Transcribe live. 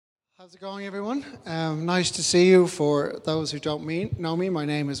How's it going, everyone? Nice to see you. For those who don't know me, my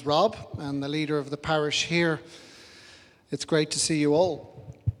name is Rob. I'm the leader of the parish here. It's great to see you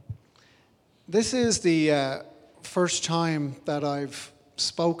all. This is the first time that I've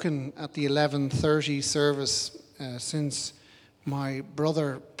spoken at the 11:30 service since my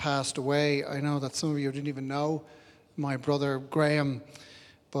brother passed away. I know that some of you didn't even know my brother Graham,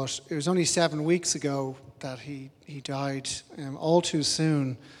 but it was only 7 weeks ago that he died all too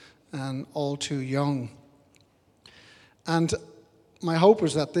soon and all too young. And my hope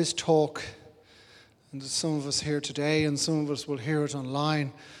is that this talk, and some of us here today and some of us will hear it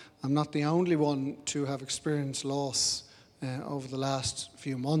online, I'm not the only one to have experienced loss over the last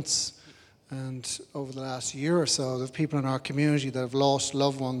few months and over the last year or so. There's people in our community that have lost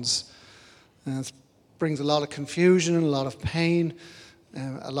loved ones, and it brings a lot of confusion, a lot of pain,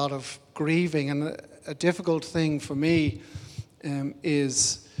 a lot of grieving. And a difficult thing for me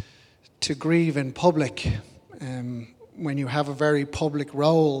is to grieve in public. When you have a very public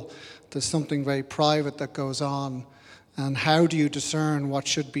role, there's something very private that goes on. And how do you discern what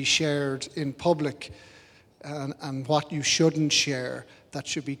should be shared in public and what you shouldn't share that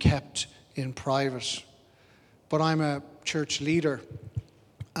should be kept in private? But I'm a church leader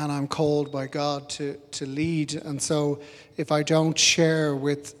and I'm called by God to lead. And so if I don't share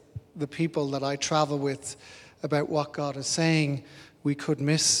with the people that I travel with about what God is saying, we could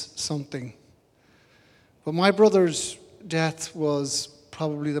miss something. But my brother's death was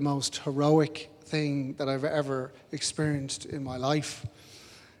probably the most heroic thing that I've ever experienced in my life.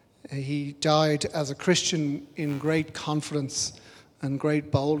 He died as a Christian in great confidence and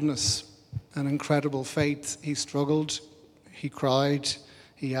great boldness and incredible faith. He struggled, he cried,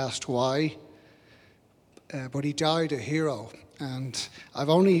 he asked why, but he died a hero. And I've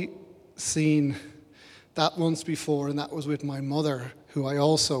only seen that once before, and that was with my mother, who I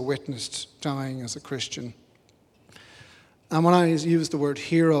also witnessed dying as a Christian. And when I use the word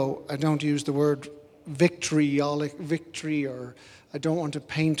hero, I don't use the word victory, or I don't want to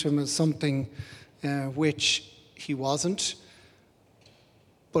paint him as something which he wasn't,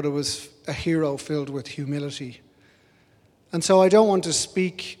 but it was a hero filled with humility. And so I don't want to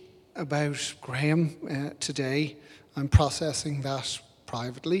speak about Graham today. I'm processing that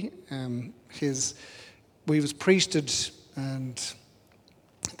privately. We was priested, and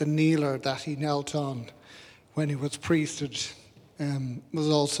the kneeler that he knelt on when he was priested was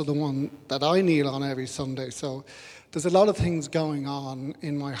also the one that I kneel on every Sunday. So there's a lot of things going on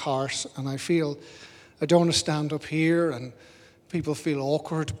in my heart, and I feel I don't want to stand up here and people feel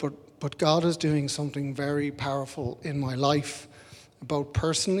awkward, but God is doing something very powerful in my life, both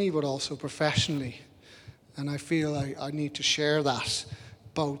personally but also professionally. And I feel I need to share that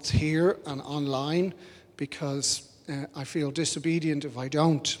both here and online, because I feel disobedient if I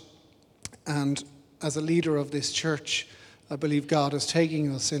don't. And as a leader of this church, I believe God is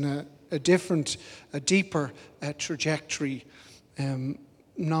taking us in a different, a deeper trajectory,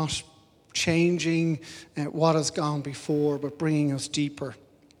 not changing what has gone before, but bringing us deeper.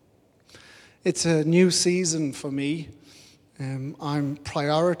 It's a new season for me. I'm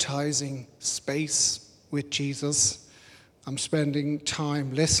prioritizing space with Jesus. I'm spending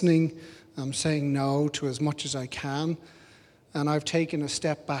time listening. I'm saying no to as much as I can. And I've taken a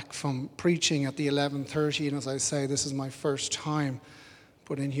step back from preaching at the 11:30. And as I say, this is my first time.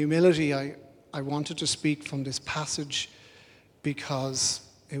 But in humility, I wanted to speak from this passage because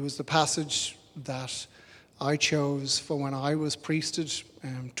it was the passage that I chose for when I was priested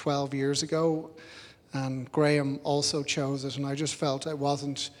 12 years ago. And Graham also chose it. And I just felt I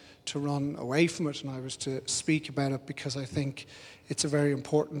wasn't to run away from it, and I was to speak about it because I think it's a very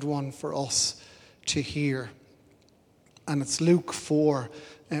important one for us to hear. And it's Luke 4,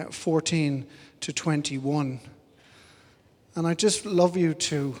 14 to 21. And I just love you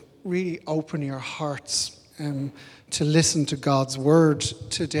to really open your hearts to listen to God's word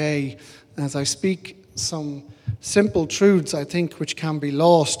today as I speak some simple truths, I think, which can be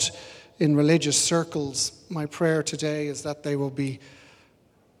lost in religious circles. My prayer today is that they will be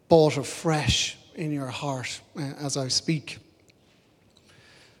bought afresh in your heart as I speak.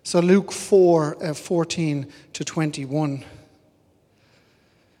 So Luke 4, 14 to 21.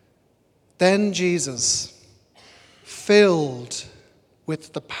 Then Jesus, filled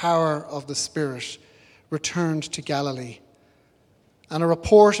with the power of the Spirit, returned to Galilee. And a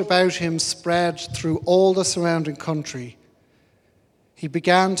report about him spread through all the surrounding country. He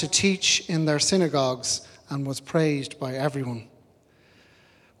began to teach in their synagogues and was praised by everyone.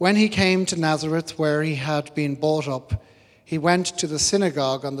 When he came to Nazareth, where he had been brought up, he went to the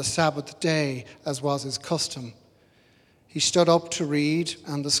synagogue on the Sabbath day, as was his custom. He stood up to read,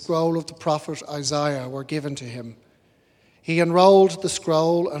 and the scroll of the prophet Isaiah were given to him. He unrolled the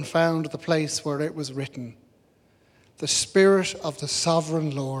scroll and found the place where it was written, "The Spirit of the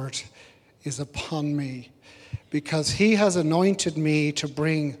Sovereign Lord is upon me, because he has anointed me to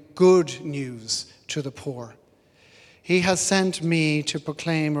bring good news to the poor. He has sent me to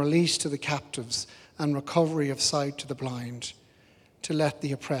proclaim release to the captives and recovery of sight to the blind, to let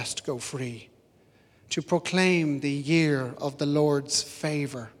the oppressed go free, to proclaim the year of the Lord's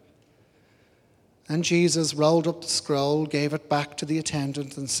favor." And Jesus rolled up the scroll, gave it back to the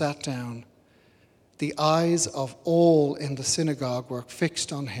attendant, and sat down. The eyes of all in the synagogue were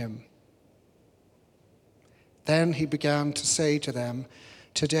fixed on him. Then he began to say to them,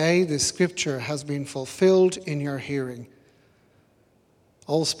 "Today this scripture has been fulfilled in your hearing."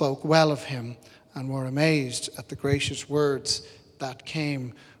 All spoke well of him and were amazed at the gracious words that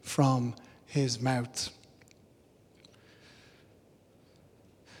came from his mouth.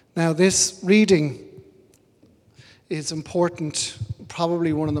 Now, this reading is important,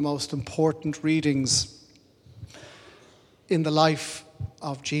 probably one of the most important readings in the life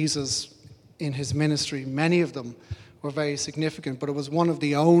of Jesus in his ministry. Many of them were very significant, but it was one of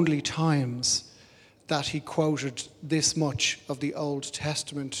the only times that he quoted this much of the Old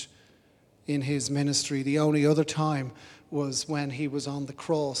Testament in his ministry. The only other time was when he was on the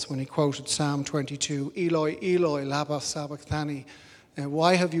cross, when he quoted Psalm 22, "Eloi, Eloi, lama sabachthani,"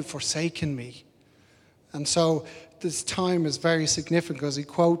 "Why have you forsaken me?" And so this time is very significant because he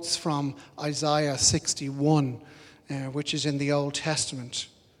quotes from Isaiah 61, which is in the Old Testament.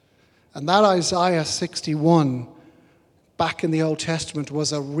 And that Isaiah 61, back in the Old Testament,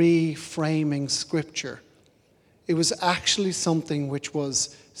 was a reframing scripture. It was actually something which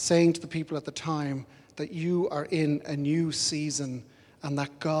was saying to the people at the time that you are in a new season and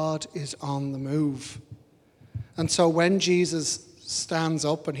that God is on the move. And so when Jesus stands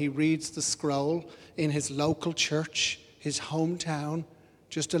up and he reads the scroll in his local church, his hometown,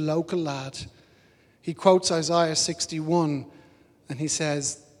 just a local lad, he quotes Isaiah 61 and he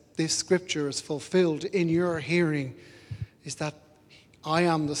says, "This scripture is fulfilled in your hearing," is that I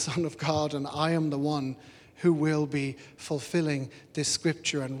am the Son of God and I am the one who will be fulfilling this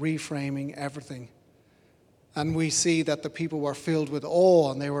scripture and reframing everything. And we see that the people were filled with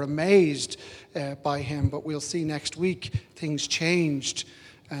awe and they were amazed by him. But we'll see next week things changed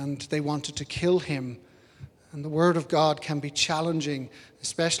and they wanted to kill him. And the word of God can be challenging,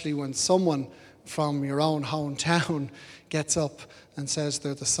 especially when someone from your own hometown gets up and says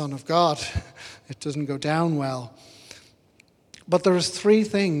they're the Son of God. It doesn't go down well. But there's three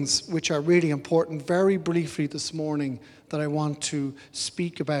things which are really important, very briefly this morning, that I want to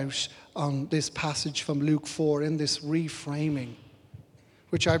speak about on this passage from Luke 4 in this reframing,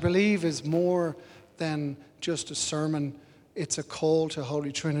 which I believe is more than just a sermon. It's a call to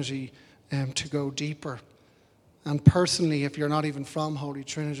Holy Trinity to go deeper. And personally, if you're not even from Holy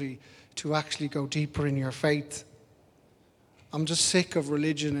Trinity, to actually go deeper in your faith. I'm just sick of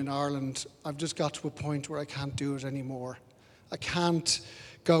religion in Ireland. I've just got to a point where I can't do it anymore. I can't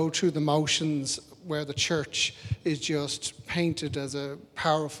go through the motions where the church is just painted as a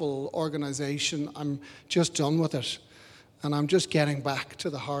powerful organization. I'm just done with it. And I'm just getting back to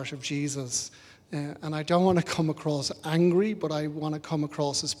the heart of Jesus. And I don't want to come across angry, but I want to come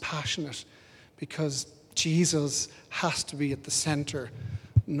across as passionate, because Jesus has to be at the center,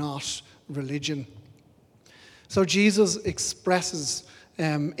 not religion. So Jesus expresses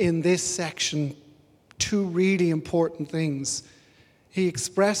in this section two really important things. He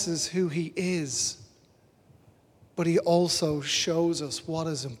expresses who he is, but he also shows us what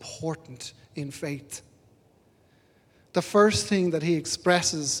is important in faith. The first thing that he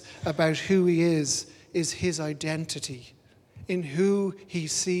expresses about who he is his identity, in who he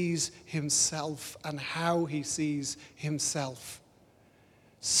sees himself and how he sees himself.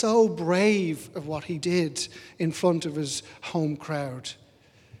 So brave of what he did in front of his home crowd.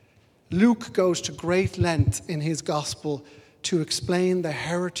 Luke goes to great length in his gospel to explain the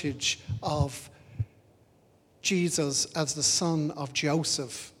heritage of Jesus as the son of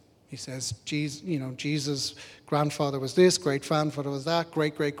Joseph. He says, Jesus' grandfather was this, great-grandfather was that,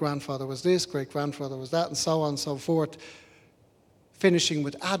 great-great-grandfather was this, great-grandfather was that, and so on and so forth, finishing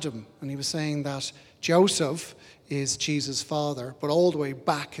with Adam. And he was saying that Joseph is Jesus' father, but all the way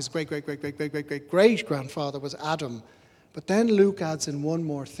back, his great-great-great-great-great-great-great-grandfather was Adam. But then Luke adds in one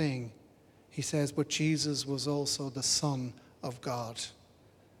more thing. He says, but Jesus was also the Son of God.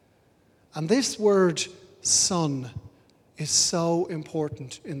 And this word, son, is so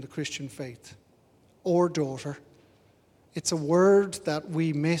important in the Christian faith, or daughter. It's a word that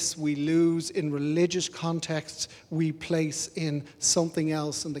we miss, we lose in religious contexts, we place in something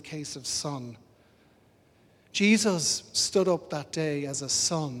else in the case of son. Jesus stood up that day as a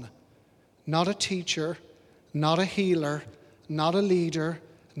son, not a teacher, not a healer, not a leader,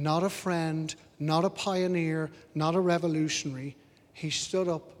 not a friend, not a pioneer, not a revolutionary. He stood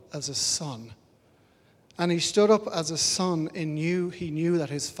up as a son. And he stood up as a son and he knew that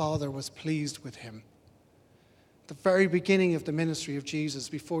his Father was pleased with him. The very beginning of the ministry of Jesus,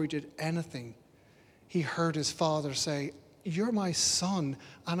 before he did anything, he heard his Father say, "You're my son,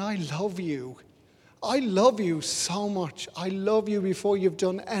 and I love you. I love you so much. I love you before you've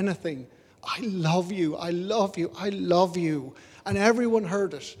done anything. I love you, I love you, I love you." And everyone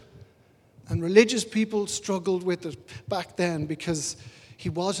heard it. And religious people struggled with it back then because he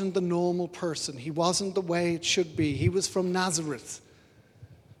wasn't the normal person. He wasn't the way it should be. He was from Nazareth.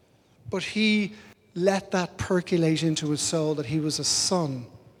 But he let that percolate into his soul that he was a son.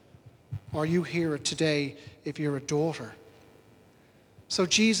 Or you hear it today if you're a daughter. So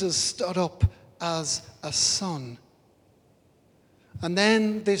Jesus stood up as a son. And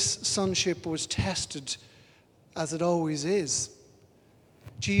then this sonship was tested, as it always is.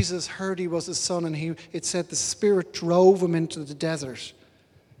 Jesus heard he was a son, and it said the Spirit drove him into the desert.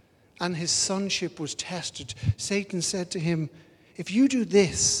 And his sonship was tested. Satan said to him, "If you do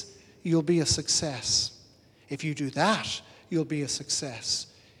this, you'll be a success. If you do that, you'll be a success.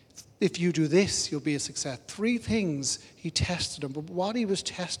 If you do this, you'll be a success." 3 things he tested him. But what he was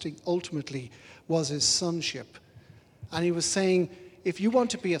testing ultimately was his sonship. And he was saying, if you want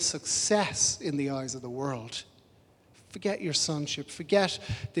to be a success in the eyes of the world, forget your sonship. Forget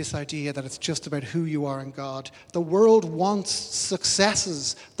this idea that it's just about who you are in God. The world wants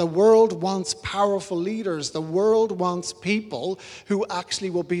successes. The world wants powerful leaders. The world wants people who actually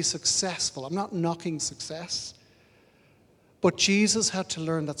will be successful. I'm not knocking success. But Jesus had to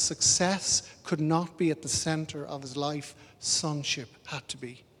learn that success could not be at the center of his life. Sonship had to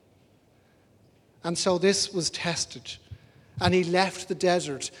be. And so this was tested. And he left the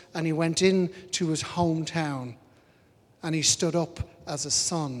desert and he went into his hometown. And he stood up as a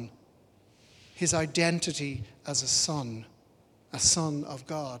son, his identity as a son of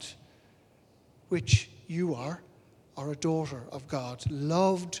God, which you are a daughter of God,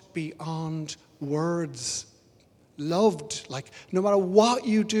 loved beyond words, loved, like no matter what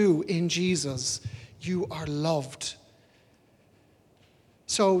you do in Jesus, you are loved.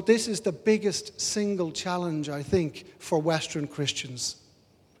 So this is the biggest single challenge, I think, for Western Christians.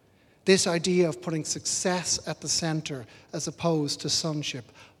 This idea of putting success at the center as opposed to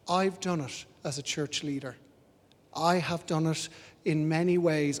sonship. I've done it as a church leader. I have done it in many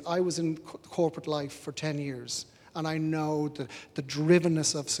ways. I was in corporate life for 10 years, and I know the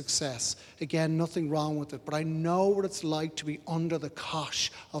drivenness of success. Again, nothing wrong with it, but I know what it's like to be under the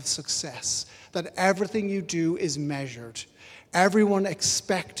cosh of success, that everything you do is measured, everyone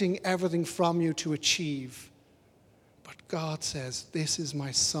expecting everything from you to achieve. God says, "This is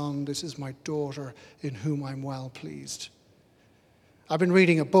my son, this is my daughter in whom I'm well pleased." I've been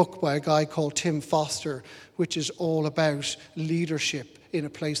reading a book by a guy called Tim Foster, which is all about leadership in a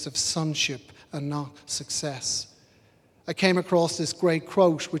place of sonship and not success. I came across this great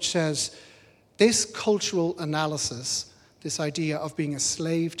quote which says, "This cultural analysis, this idea of being a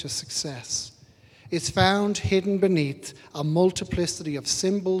slave to success, is found hidden beneath a multiplicity of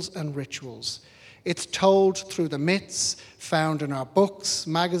symbols and rituals. It's told through the myths found in our books,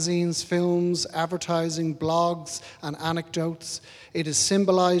 magazines, films, advertising, blogs, and anecdotes. It is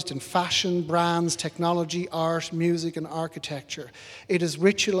symbolized in fashion, brands, technology, art, music, and architecture. It is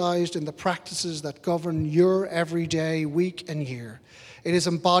ritualized in the practices that govern your everyday, week, and year. It is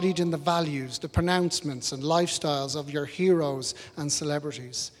embodied in the values, the pronouncements, and lifestyles of your heroes and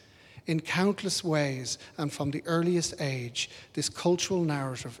celebrities. In countless ways, and from the earliest age, this cultural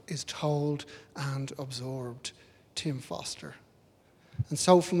narrative is told and absorbed." Tim Foster. And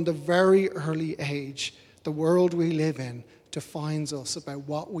so from the very early age, the world we live in defines us about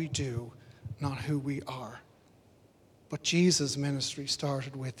what we do, not who we are. But Jesus' ministry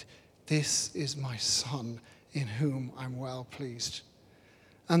started with, "This is my son in whom I'm well pleased."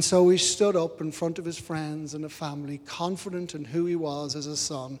 And so he stood up in front of his friends and a family, confident in who he was as a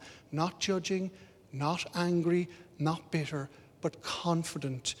son, not judging, not angry, not bitter, but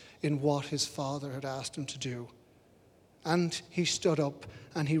confident in what his Father had asked him to do. And he stood up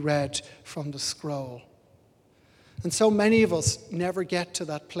and he read from the scroll. And so many of us never get to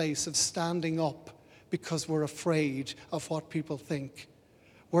that place of standing up because we're afraid of what people think.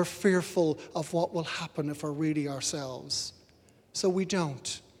 We're fearful of what will happen if we're really ourselves. So we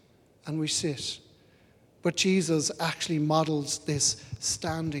don't, and we sit. But Jesus actually models this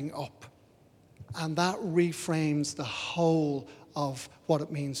standing up. And that reframes the whole of what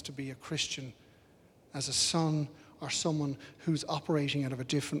it means to be a Christian as a son or someone who's operating out of a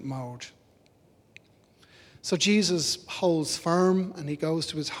different mode. So Jesus holds firm and he goes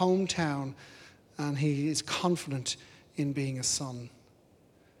to his hometown and he is confident in being a son.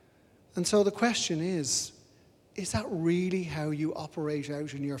 And so the question is that really how you operate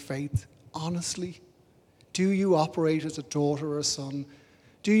out in your faith? Honestly? Do you operate as a daughter or a son?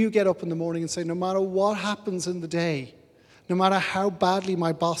 Do you get up in the morning and say, no matter what happens in the day, no matter how badly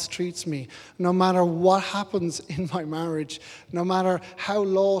my boss treats me, no matter what happens in my marriage, no matter how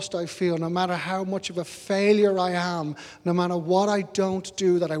lost I feel, no matter how much of a failure I am, no matter what I don't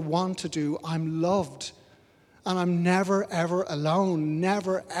do that I want to do, I'm loved. And I'm never, ever alone.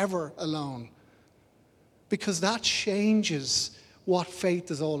 Never, ever alone. Because that changes what faith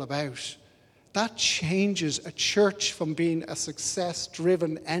is all about. That changes a church from being a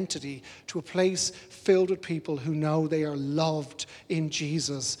success-driven entity to a place filled with people who know they are loved in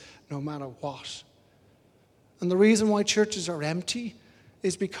Jesus no matter what. And the reason why churches are empty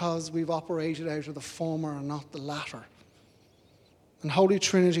is because we've operated out of the former and not the latter. And Holy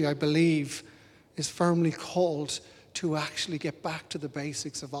Trinity, I believe, is firmly called to actually get back to the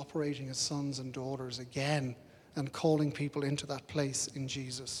basics of operating as sons and daughters again and calling people into that place in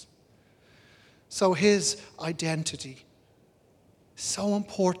Jesus. So his identity, so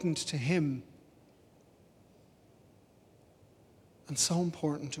important to him and so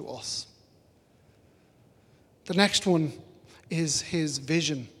important to us. The next one is his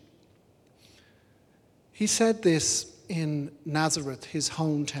vision. He said this in Nazareth, his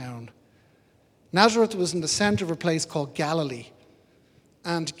hometown. Nazareth was in the center of a place called Galilee.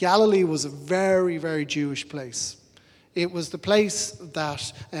 And Galilee was a very, very Jewish place. It was the place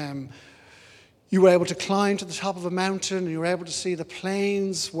that you were able to climb to the top of a mountain and you were able to see the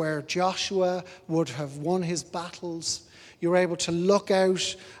plains where Joshua would have won his battles. You were able to look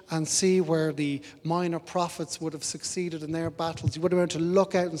out and see where the minor prophets would have succeeded in their battles. You would have been able to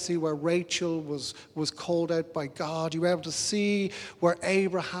look out and see where Rachel was called out by God. You were able to see where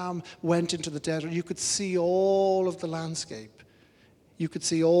Abraham went into the desert. You could see all of the landscape. You could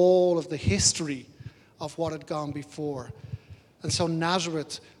see all of the history of what had gone before. And so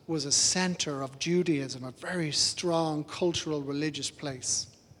Nazareth was a center of Judaism, a very strong cultural religious place.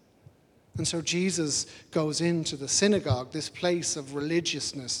 And so Jesus goes into the synagogue, this place of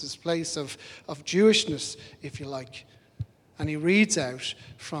religiousness, this place of Jewishness, if you like. And he reads out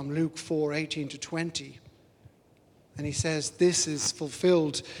from Luke 4:18 to 20. And he says, this is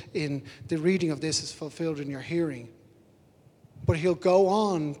fulfilled in, the reading of this is fulfilled in your hearing. But he'll go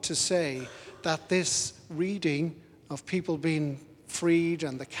on to say that this reading of people being freed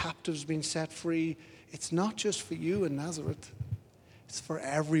and the captives being set free, it's not just for you in Nazareth, it's for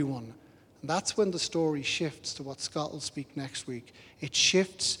everyone. And that's when the story shifts to what Scott will speak next week. It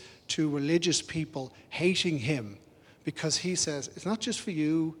shifts to religious people hating him because he says, it's not just for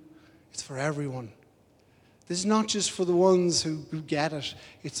you, it's for everyone. This is not just for the ones who get it,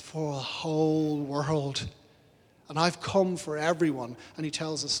 it's for the whole world. And I've come for everyone. And he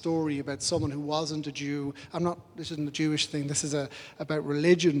tells a story about someone who wasn't a Jew. This isn't a Jewish thing, this is about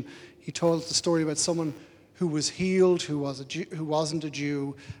religion. He told the story about someone who was healed, who wasn't a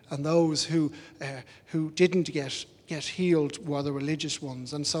Jew, and those who didn't get healed were the religious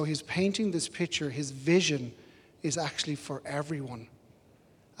ones. And so he's painting this picture, his vision is actually for everyone.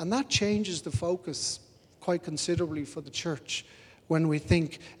 And that changes the focus quite considerably for the church when we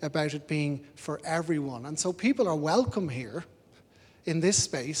think about it being for everyone. And so people are welcome here in this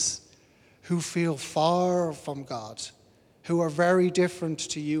space who feel far from God, who are very different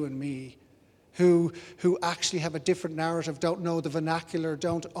to you and me, who actually have a different narrative, don't know the vernacular,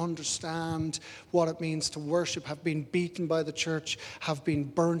 don't understand what it means to worship, have been beaten by the church, have been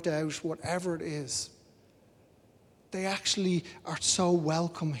burnt out, whatever it is. They actually are so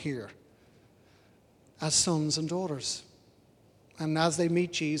welcome here as sons and daughters. And as they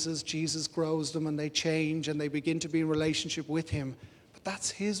meet Jesus, Jesus grows them and they change and they begin to be in relationship with him. But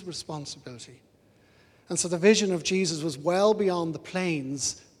that's his responsibility. And so the vision of Jesus was well beyond the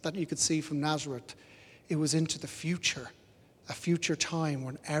plains that you could see from Nazareth. It was into the future, a future time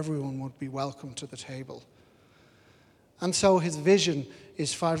when everyone would be welcome to the table. And so his vision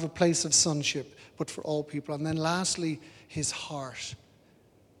is for a place of sonship, but for all people. And then lastly, his heart,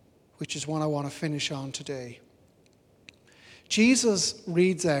 which is what I want to finish on today. Jesus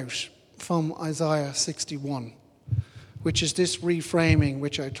reads out from Isaiah 61, which is this reframing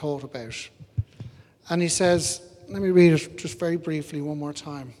which I taught about. And he says, let me read it just very briefly one more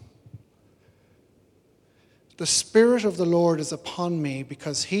time. The Spirit of the Lord is upon me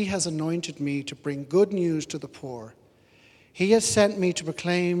because he has anointed me to bring good news to the poor. He has sent me to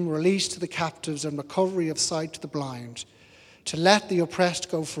proclaim release to the captives and recovery of sight to the blind, to let the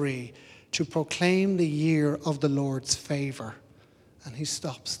oppressed go free, to proclaim the year of the Lord's favor. And he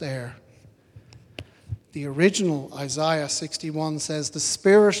stops there. The original Isaiah 61 says, the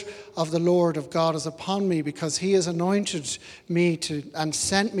Spirit of the Lord of God is upon me because he has anointed me and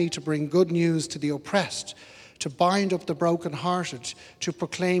sent me to bring good news to the oppressed, to bind up the brokenhearted, to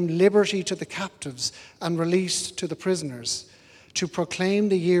proclaim liberty to the captives and release to the prisoners, to proclaim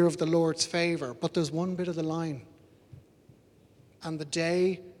the year of the Lord's favor. But there's one bit of the line. And the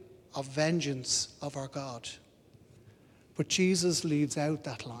day of vengeance of our God. But Jesus leaves out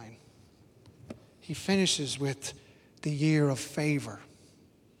that line. He finishes with the year of favor.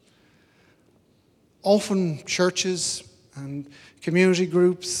 Often churches and community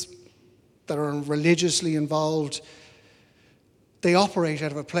groups that are religiously involved, they operate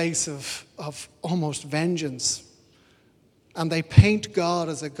out of a place of almost vengeance. And they paint God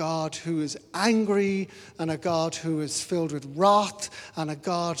as a God who is angry and a God who is filled with wrath and a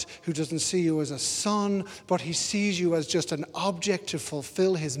God who doesn't see you as a son, but he sees you as just an object to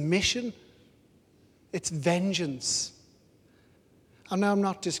fulfill his mission. It's vengeance. And now I'm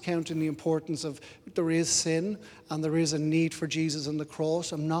not discounting the importance of there is sin and there is a need for Jesus on the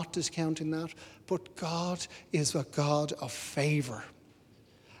cross. I'm not discounting that. But God is a God of favor.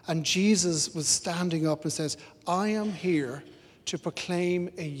 And Jesus was standing up and says, I am here to proclaim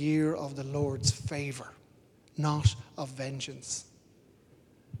a year of the Lord's favor, not of vengeance.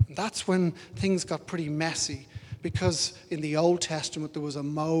 And that's when things got pretty messy, because in the Old Testament there was a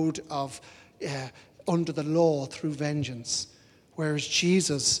mode of under the law through vengeance, whereas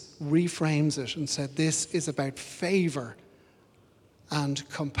Jesus reframes it and said this is about favor and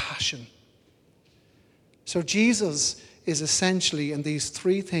compassion. So Jesus is essentially in these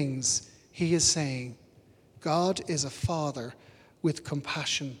three things, he is saying, God is a father with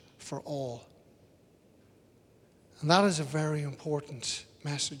compassion for all. And that is a very important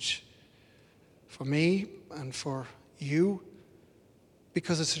message for me and for you,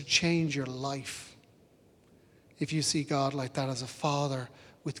 because it's to change your life. If you see God like that, as a father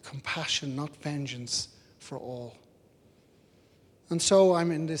with compassion, not vengeance, for all. And so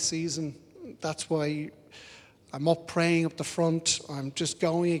I'm in this season. That's why I'm up praying up the front. I'm just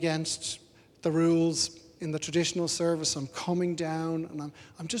going against the rules in the traditional service. I'm coming down and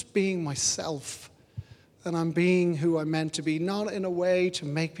I'm just being myself. And I'm being who I'm meant to be, not in a way to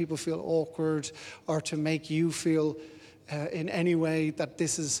make people feel awkward or to make you feel in any way that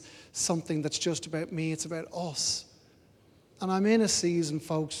this is something that's just about me. It's about us. And I'm in a season,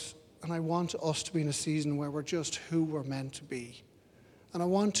 folks, and I want us to be in a season where we're just who we're meant to be. And I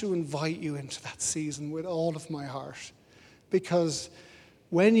want to invite you into that season with all of my heart. Because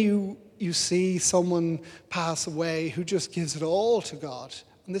when you see someone pass away who just gives it all to God,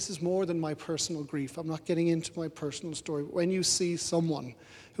 and this is more than my personal grief, I'm not getting into my personal story, but when you see someone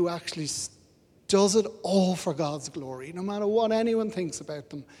who actually does it all for God's glory, no matter what anyone thinks about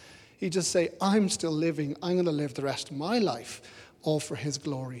them, you just say, I'm still living, I'm going to live the rest of my life all for his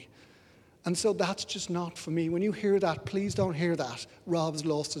glory. And so that's just not for me. When you hear that, please don't hear that. Rob's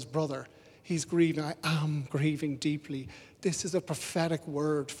lost his brother. He's grieving. I am grieving deeply. This is a prophetic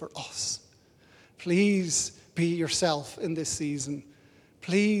word for us. Please be yourself in this season.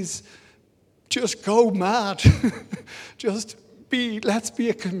 Please just go mad. Let's be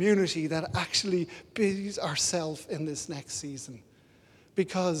a community that actually busies ourselves in this next season.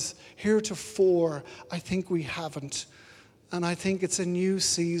 Because heretofore, I think we haven't. And I think it's a new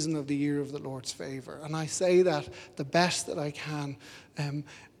season of the year of the Lord's favor. And I say that the best that I can,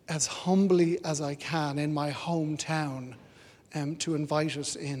 as humbly as I can in my hometown, to invite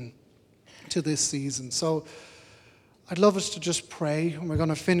us in to this season. So I'd love us to just pray. And we're going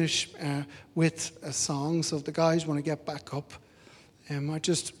to finish with a song. So if the guys want to get back up, I'd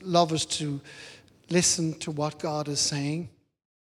just love us to listen to what God is saying.